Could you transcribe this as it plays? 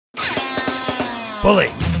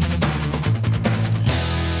Bully.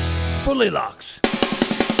 Bully locks.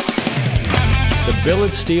 The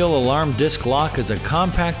Billet steel alarm disc lock is a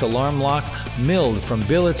compact alarm lock milled from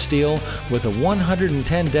billet steel with a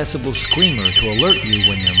 110 decibel screamer to alert you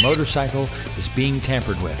when your motorcycle is being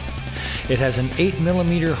tampered with. It has an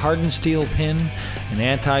 8mm hardened steel pin, an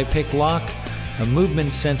anti-pick lock, a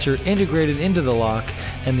movement sensor integrated into the lock,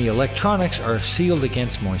 and the electronics are sealed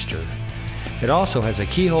against moisture. It also has a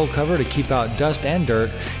keyhole cover to keep out dust and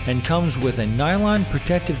dirt, and comes with a nylon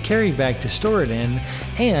protective carry bag to store it in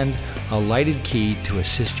and a lighted key to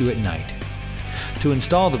assist you at night. To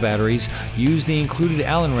install the batteries, use the included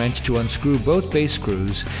Allen wrench to unscrew both base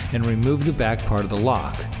screws and remove the back part of the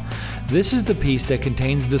lock. This is the piece that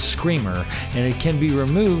contains the screamer, and it can be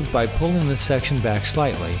removed by pulling this section back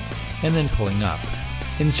slightly and then pulling up.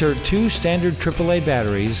 Insert 2 standard AAA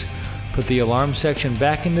batteries, put the alarm section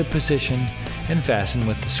back into position, and fasten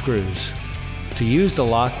with the screws. To use the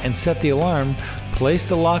lock and set the alarm, place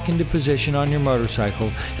the lock into position on your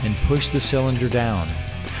motorcycle and push the cylinder down.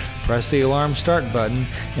 Press the alarm start button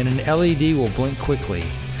and an LED will blink quickly.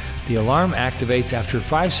 The alarm activates after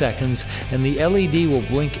 5 seconds, and the LED will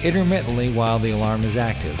blink intermittently while the alarm is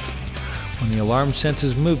active. When the alarm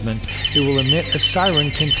senses movement, it will emit a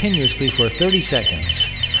siren continuously for 30 seconds.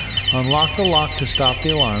 Unlock the lock to stop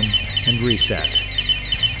the alarm and reset.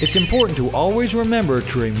 It's important to always remember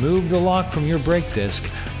to remove the lock from your brake disc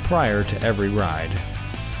prior to every ride.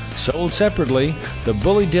 Sold separately, the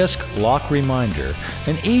Bully Disc Lock Reminder,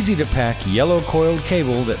 an easy-to-pack yellow coiled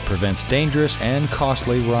cable that prevents dangerous and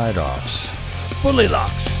costly ride-offs. Bully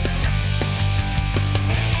locks.